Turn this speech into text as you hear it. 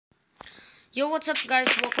Yo, what's up guys?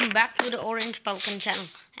 Welcome back to the Orange Pelican channel.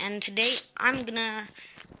 And today I'm gonna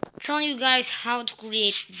tell you guys how to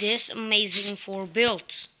create this amazing 4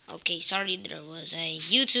 builds. Okay, sorry, there was a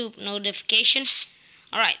YouTube notification.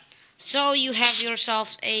 Alright, so you have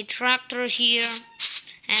yourself a tractor here,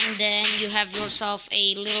 and then you have yourself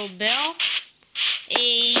a little bell.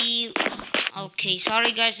 Okay,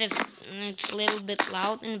 sorry guys if it's a little bit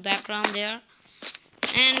loud in the background there.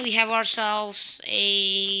 And we have ourselves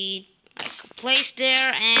a place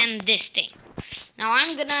there and this thing. Now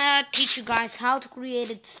I'm gonna teach you guys how to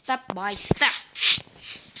create it step by step.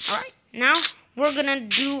 Alright, now we're gonna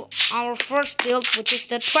do our first build, which is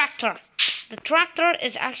the tractor. The tractor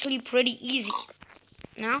is actually pretty easy.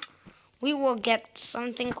 Now we will get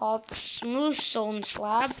something called smooth stone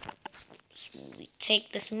slab. So we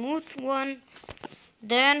take the smooth one,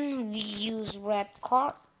 then we use red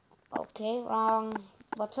car. Okay, wrong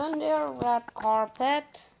button there, red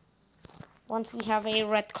carpet. Once we have a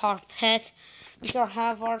red carpet, we shall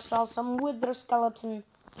have ourselves some wither skeleton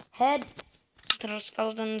head, wither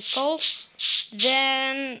skeleton skulls.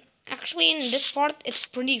 Then, actually in this part, it's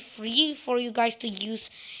pretty free for you guys to use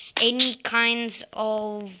any kinds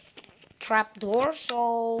of trapdoor.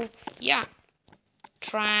 So, yeah.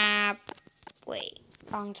 Wrong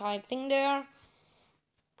typing there.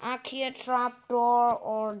 Akia trapdoor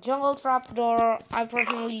or jungle trapdoor. I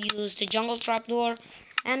personally use the jungle trapdoor.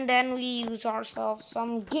 And then we use ourselves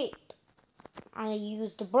some gate. I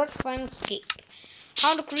use the bird fence gate.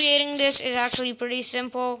 How to creating this is actually pretty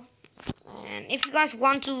simple. And if you guys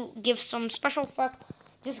want to give some special effect,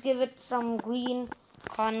 just give it some green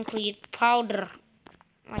concrete powder.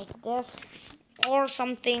 Like this. Or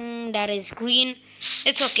something that is green.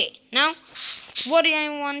 It's okay. Now, what I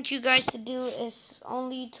want you guys to do is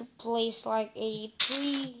only to place like a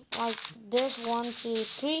tree like this. 1, 2,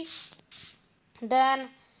 3. Then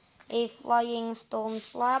a flying stone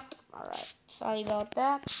slab. Alright, sorry about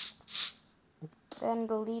that. Then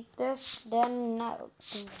delete this. Then now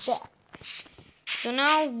do that. So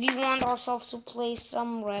now we want ourselves to place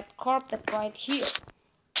some red carpet right here.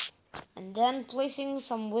 And then placing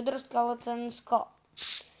some wither skeleton skull.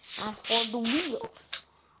 As for the wheels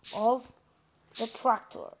of the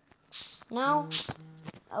tractor. Now,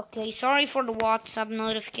 okay, sorry for the WhatsApp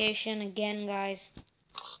notification again, guys.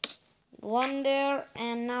 One there,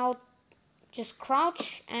 and now just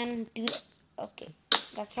crouch and do that. Okay,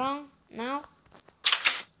 that's wrong. Now,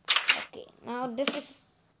 okay, now this is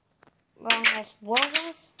wrong as well,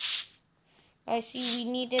 guys. I see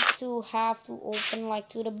we needed to have to open like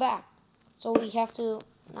to the back, so we have to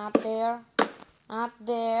not there,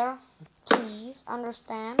 please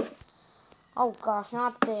understand. Oh gosh,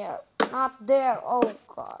 not there, oh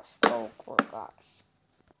gosh,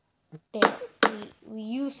 there. We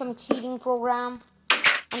use some cheating program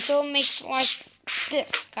until it makes like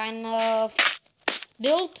this kind of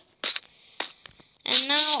build. And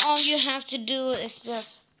now all you have to do is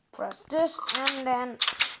just press this and then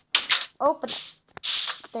open it.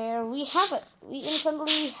 There we have it. We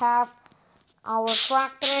instantly have our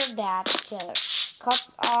tractor that just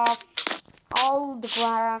cuts off all the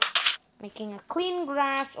grass, making a clean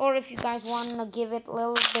grass. Or if you guys want to give it a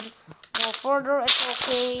little bit more further, it's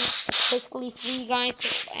okay. It's basically free, guys,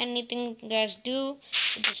 so anything you guys do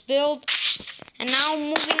with this build. And now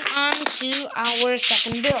moving on to our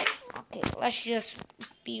second build. Okay, let's just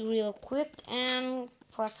be real quick and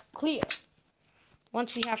press clear.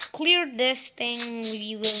 Once we have cleared this thing,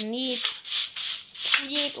 we will need to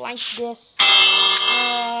create like this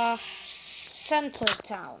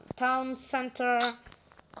town center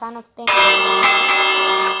kind of thing.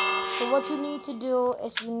 So what you need to do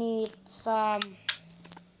is you need some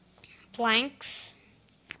planks.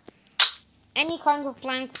 Any kinds of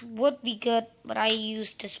plank would be good, but I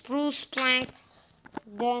used the spruce plank.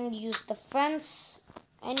 Then use the fence.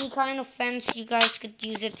 Any kind of fence, you guys could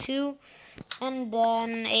use it too. And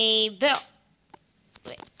then a bell.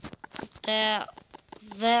 Bell.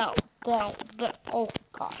 Oh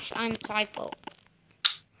gosh, I'm typo.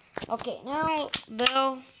 Okay, now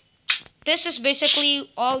bell. This is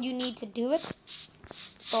basically all you need to do it.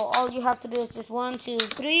 So all you have to do is just 1, 2,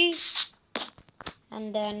 3.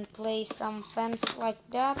 And then place some fence like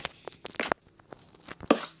that.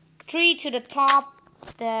 3 to the top.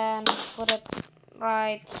 Then put it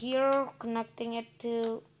right here, connecting it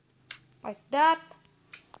to like that.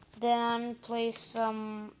 Then place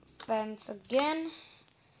some fence again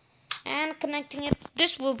and connecting it.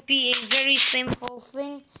 This will be a very simple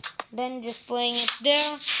thing. Then just putting it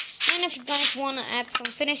there. And if you guys want to add some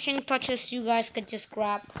finishing touches, you guys could just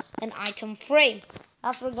grab an item frame.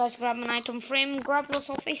 After you guys grab an item frame, grab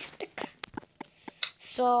yourself a stick.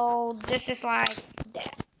 So this is like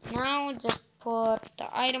that. Now just put the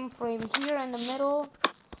item frame here in the middle,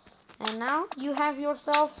 and now you have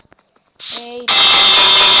yourself a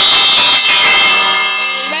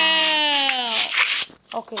bell.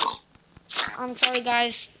 Okay, I'm sorry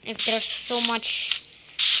guys if there's so much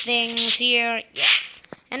things here. Yeah,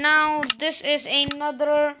 and now this is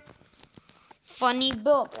another funny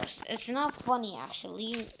build. It's not funny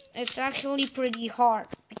actually. It's actually pretty hard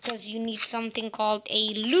because you need something called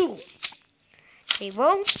a loom. Okay,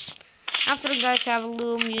 well, after you guys have a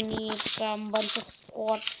loom, you need some bunch of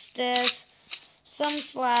quartz this, some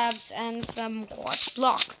slabs, and some quartz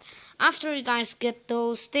block. After you guys get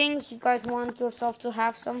those things, you guys want yourself to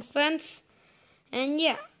have some fence, and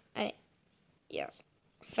yeah,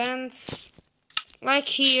 fence like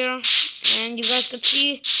here, and you guys could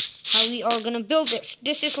see how we are gonna build this.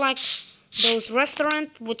 This is like those restaurant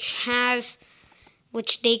which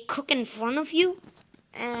they cook in front of you,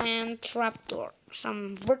 and trapdoor,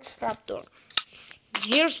 some birch trapdoor.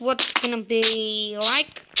 Here's what's gonna be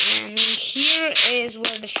like, and here is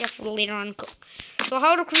where the chef will later on cook. So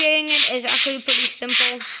how to creating it is actually pretty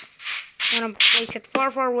simple. I'm gonna place it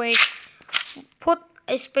far away. Put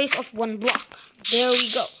a space of 1 block. There we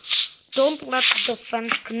go. Don't let the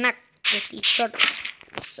fence connect with each other.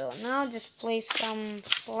 So now just place some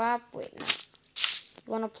slab. Wait, now you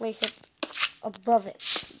wanna place it above it.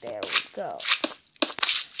 There we go.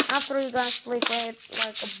 After you guys place it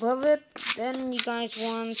like above it, then you guys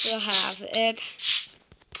want to have it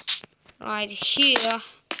right here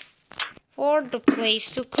for the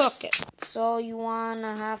place to cook it. So you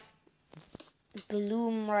wanna have the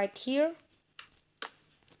loom right here.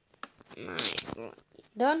 Nice,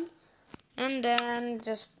 done. And then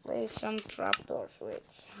just place some trapdoors. Wait,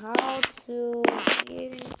 how to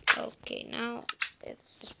create it? Okay, now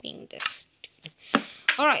it's just being this.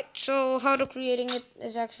 Alright, so how to creating it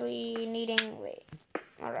is actually needing, wait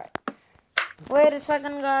a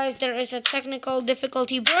second guys, there is a technical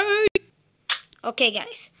difficulty break. Okay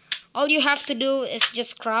guys, all you have to do is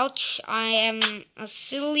just crouch. I am a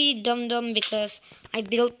silly dum-dum because I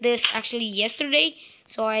built this actually yesterday,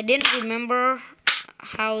 so I didn't remember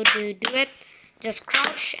how to do it. Just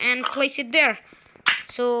crouch and place it there.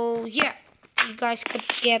 So yeah, you guys could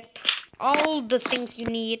get all the things you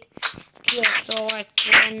need here. So like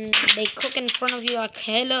when they cook in front of you, like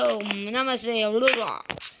hello, namaste, blah,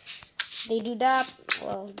 they do that.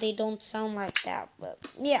 Well, they don't sound like that, but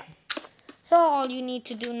yeah. So all you need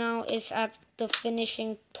to do now is add the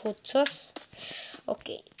finishing touches.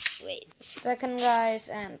 Okay, wait a second guys,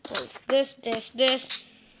 and place this,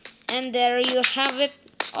 and there you have it,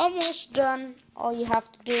 almost done. All you have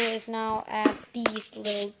to do is now add these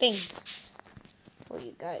little things for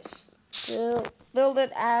you guys to build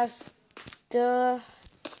it as the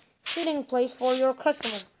sitting place for your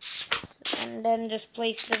customer. And then just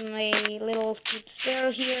place them a little cute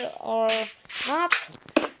stair here or not.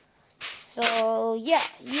 So yeah,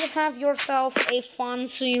 you have yourself a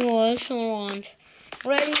fancy restaurant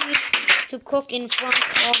ready to cook in front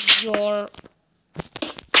of your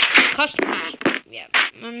customers. Yeah,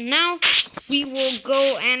 and now we will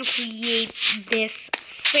go and create this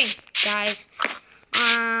sink, guys.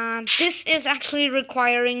 This is actually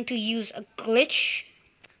requiring to use a glitch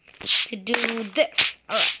to do this.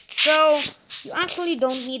 Alright, so you actually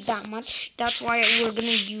don't need that much. That's why we're gonna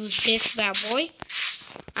use this bad boy.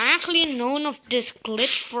 I actually known of this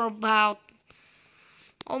glitch for about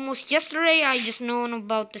almost yesterday. I just known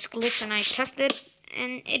about this glitch and I tested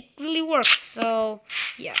and it really works. So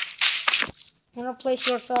yeah, you wanna place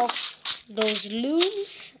yourself those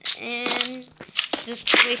looms and just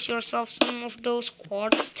place yourself some of those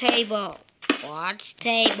quartz table, and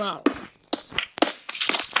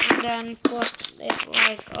then put it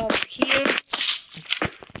like up here.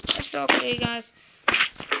 It's okay guys.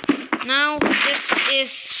 Now this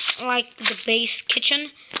is like the base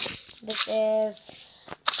kitchen. This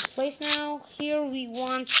is the place now. Here we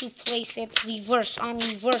want to place it reverse,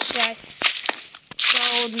 guys.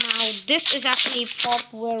 So now this is actually a part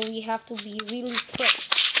where we have to be really quick.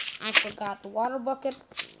 I forgot the water bucket.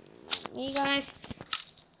 Me guys,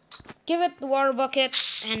 give it the water bucket,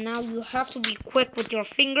 and now you have to be quick with your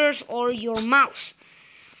fingers or your mouse,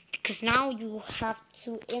 because now you have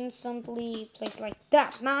to instantly place like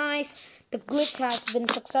that. Nice, the glitch has been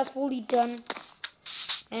successfully done.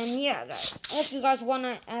 And yeah guys, if you guys want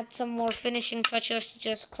to add some more finishing touches,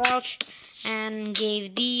 just crouch and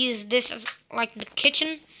give this is like the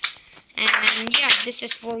kitchen. And yeah, this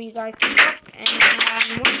is for you guys to cook.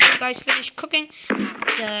 And once you guys finish cooking,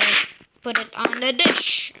 just put it on the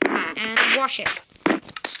dish and wash it.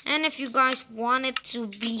 And if you guys want it to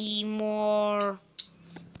be more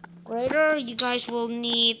upgrader, you guys will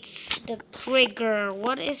need the trigger.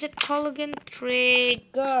 What is it called again?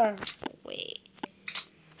 Trigger. Wait.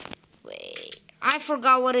 I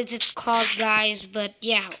forgot what it's called, guys. But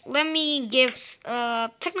yeah, let me give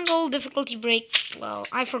technical difficulty break. Well,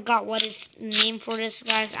 I forgot what is name for this,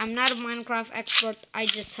 guys. I'm not a Minecraft expert. I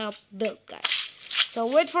just help build, guys. So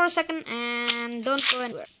wait for a second and don't go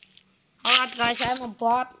anywhere. Alright, guys, I'm a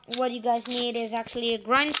bot. What you guys need is actually a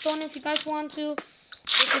grindstone if you guys want to.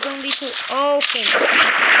 This is only to... Okay.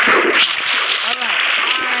 Alright.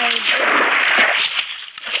 I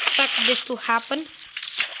didn't expect this to happen,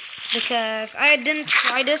 because I didn't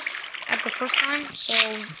try this at the first time. So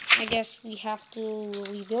I guess we have to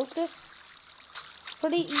rebuild this.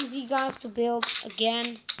 Pretty easy, guys, to build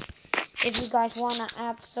again. If you guys want to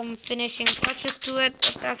add some finishing touches to it,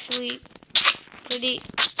 it's actually pretty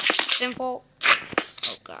simple.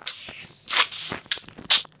 Oh gosh.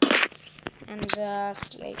 And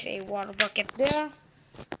just place a water bucket there.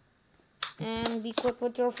 And be quick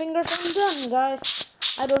with your fingers and done, guys.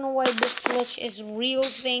 I don't know why this glitch is a real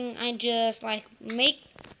thing. I just like make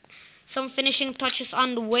some finishing touches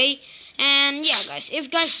on the way. And yeah, guys, if you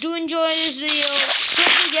guys do enjoy this video,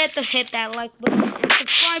 don't forget to hit that like button and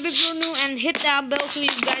subscribe if you're new, and hit that bell so you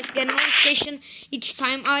guys get notification each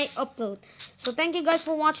time I upload. So thank you guys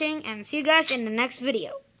for watching, and see you guys in the next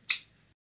video.